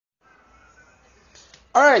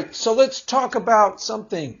All right, so let's talk about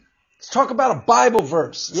something. Let's talk about a Bible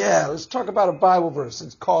verse. Yeah, let's talk about a Bible verse.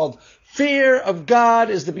 It's called Fear of God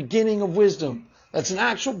is the beginning of wisdom. That's an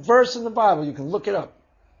actual verse in the Bible. You can look it up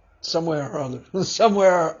somewhere or other.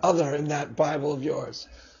 Somewhere or other in that Bible of yours.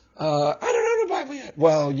 I don't own a Bible yet.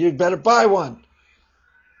 Well, you'd better buy one.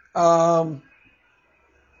 What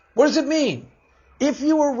does it mean? If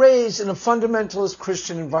you were raised in a fundamentalist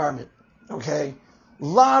Christian environment, okay, a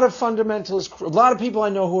lot of people I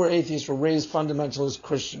know who are atheists were raised fundamentalist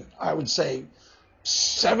Christian. I would say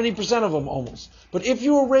 70% of them almost. But if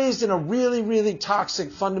you were raised in a really, really toxic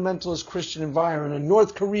fundamentalist Christian environment, a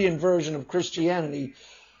North Korean version of Christianity,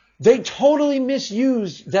 they totally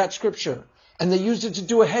misused that scripture. And they used it to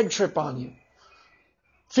do a head trip on you.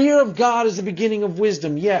 Fear of God is the beginning of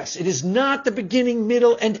wisdom. Yes, it is not the beginning,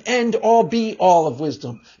 middle, and end all be all of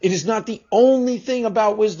wisdom. It is not the only thing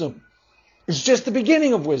about wisdom. It's just the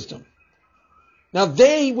beginning of wisdom. Now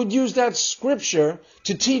they would use that scripture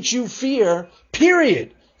to teach you fear,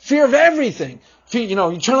 period. Fear of everything. Fear,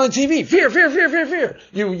 you turn on the TV, fear, fear, fear, fear, fear.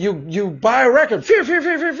 You buy a record, fear, fear,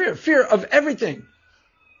 fear, fear, fear. Fear of everything.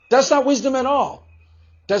 That's not wisdom at all.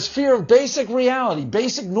 That's fear of basic reality,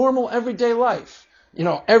 basic normal everyday life.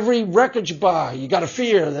 Every record you buy, you got to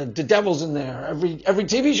fear that the devil's in there. Every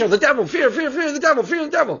TV show, the devil, fear, fear, fear the devil, fear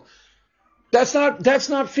the devil. That's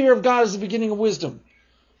not fear of God as the beginning of wisdom.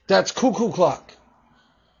 That's cuckoo clock.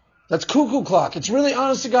 That's cuckoo clock. It's really,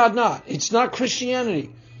 honest to God, not. It's not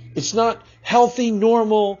Christianity. It's not healthy,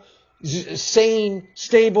 normal, sane,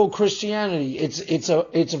 stable Christianity. It's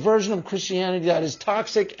a version of Christianity that is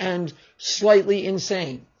toxic and slightly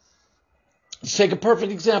insane. Let's take a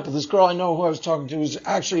perfect example. This girl I know who I was talking to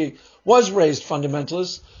was raised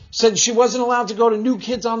fundamentalist, said she wasn't allowed to go to New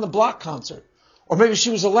Kids on the Block concert. Or maybe she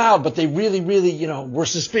was allowed, but they really, really, were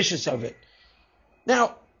suspicious of it.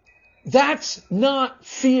 Now, that's not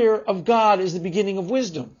fear of God is the beginning of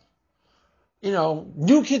wisdom.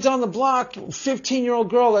 New Kids on the Block, 15-year-old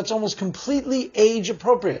girl, that's almost completely age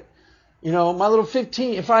appropriate. My little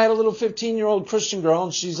 15, if I had a little 15-year-old Christian girl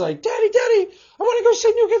and she's like, Daddy, I want to go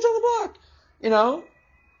see New Kids on the Block.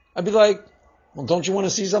 I'd be like, well, don't you want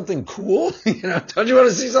to see something cool? Don't you want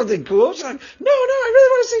to see something cool? She's like, no, I really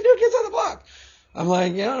want to see New Kids on the Block. I'm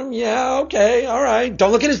like, yeah, okay, all right.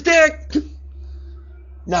 Don't look at his dick.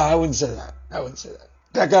 No, I wouldn't say that.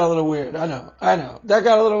 That got a little weird. I know. That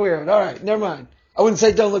got a little weird. All right, never mind. I wouldn't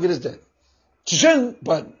say don't look at his dick. She shouldn't,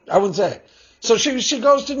 but I wouldn't say it. So she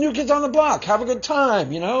goes to New Kids on the Block, have a good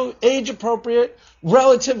time, age appropriate,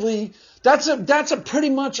 relatively. That's a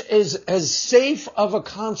pretty much as safe of a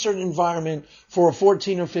concert environment for a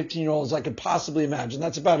 14 or 15-year-old as I could possibly imagine.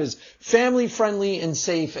 That's about as family friendly and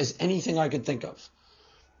safe as anything I could think of.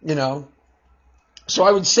 So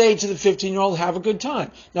I would say to the 15-year-old, have a good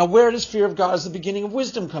time. Now, where does fear of God as the beginning of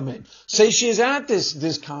wisdom come in? Say she is at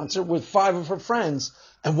this concert with 5 of her friends,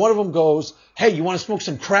 and one of them goes, hey, you want to smoke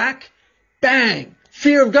some crack? Bang!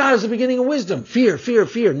 Fear of God is the beginning of wisdom. Fear, fear,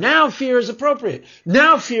 fear. Now fear is appropriate.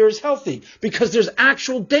 Now fear is healthy because there's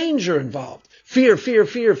actual danger involved. Fear, fear,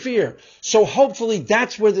 fear, fear. So hopefully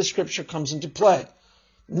that's where the scripture comes into play.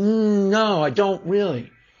 No, I don't really.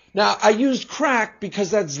 Now, I used crack because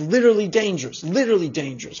that's literally dangerous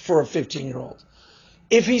for a 15-year-old.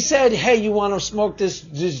 If he said, hey, you want to smoke this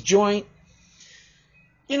joint?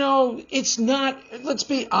 It's not, let's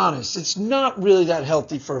be honest, it's not really that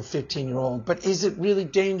healthy for a 15-year-old, but is it really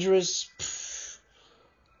dangerous?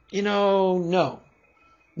 No.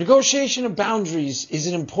 Negotiation of boundaries is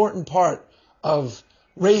an important part of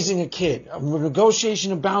raising a kid.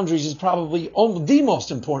 Negotiation of boundaries is probably the most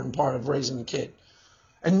important part of raising a kid.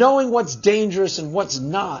 And knowing what's dangerous and what's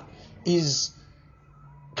not is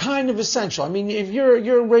kind of essential. I mean, if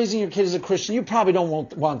you're raising your kid as a Christian, you probably don't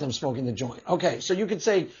want them smoking the joint. Okay, so you could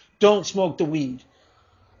say, don't smoke the weed.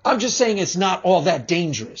 I'm just saying it's not all that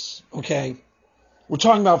dangerous, okay? We're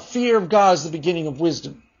talking about fear of God as the beginning of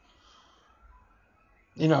wisdom.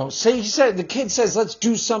 The kid says, let's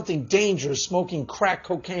do something dangerous, smoking crack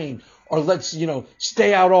cocaine, or let's,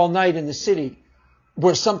 stay out all night in the city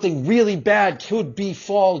where something really bad could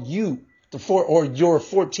befall you, or your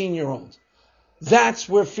 14-year-old. That's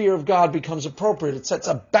where fear of God becomes appropriate. It sets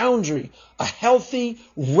a boundary, a healthy,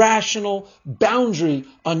 rational boundary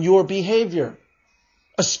on your behavior,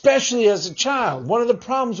 especially as a child. One of the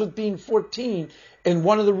problems with being 14, and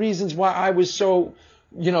one of the reasons why I was so,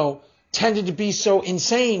 tended to be so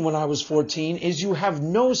insane when I was 14, is you have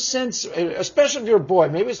no sense, especially if you're a boy.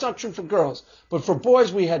 Maybe it's not true for girls, but for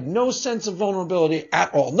boys, we had no sense of vulnerability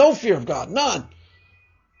at all. No fear of God, none.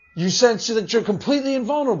 You sense that you're completely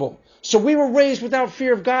invulnerable. So we were raised without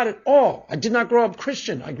fear of God at all. I did not grow up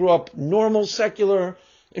Christian. I grew up normal, secular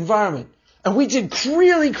environment. And we did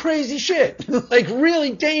really crazy shit, like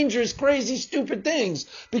really dangerous, crazy, stupid things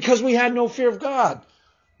because we had no fear of God,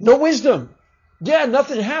 no wisdom. Yeah,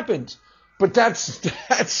 nothing happened, but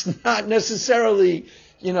that's not necessarily,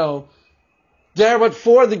 there, but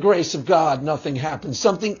for the grace of God, nothing happened.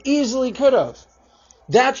 Something easily could have.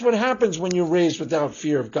 That's what happens when you're raised without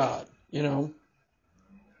fear of God,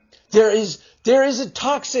 There is a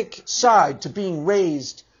toxic side to being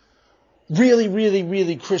raised really, really,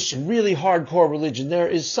 really Christian, really hardcore religion. There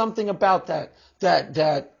is something about that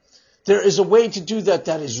there is a way to do that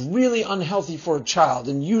is really unhealthy for a child.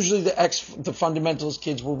 And usually the fundamentalist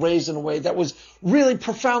kids were raised in a way that was really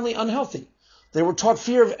profoundly unhealthy. They were taught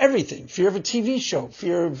fear of everything, fear of a TV show,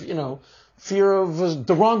 fear of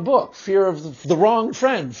the wrong book, fear of the wrong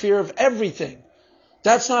friend, fear of everything.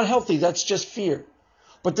 That's not healthy. That's just fear.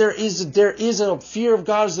 But there is a fear of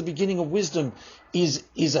God as the beginning of wisdom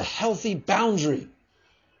is a healthy boundary.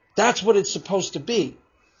 That's what it's supposed to be.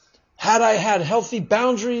 Had I had healthy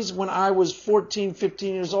boundaries when I was 14,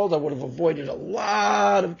 15 years old, I would have avoided a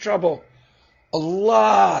lot of trouble. A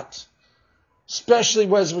lot.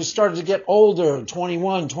 Especially as we started to get older,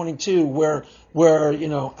 21, 22, where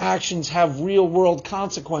actions have real world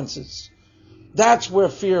consequences. That's where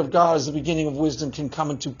fear of God as the beginning of wisdom can come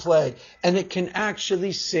into play. And it can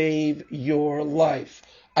actually save your life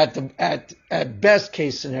at best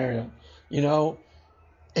case scenario.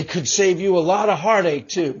 It could save you a lot of heartache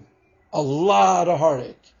too. A lot of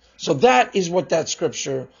heartache. So that is what that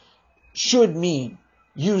scripture should mean,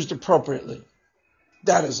 used appropriately.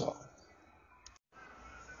 That is all.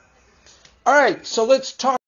 All right, so let's talk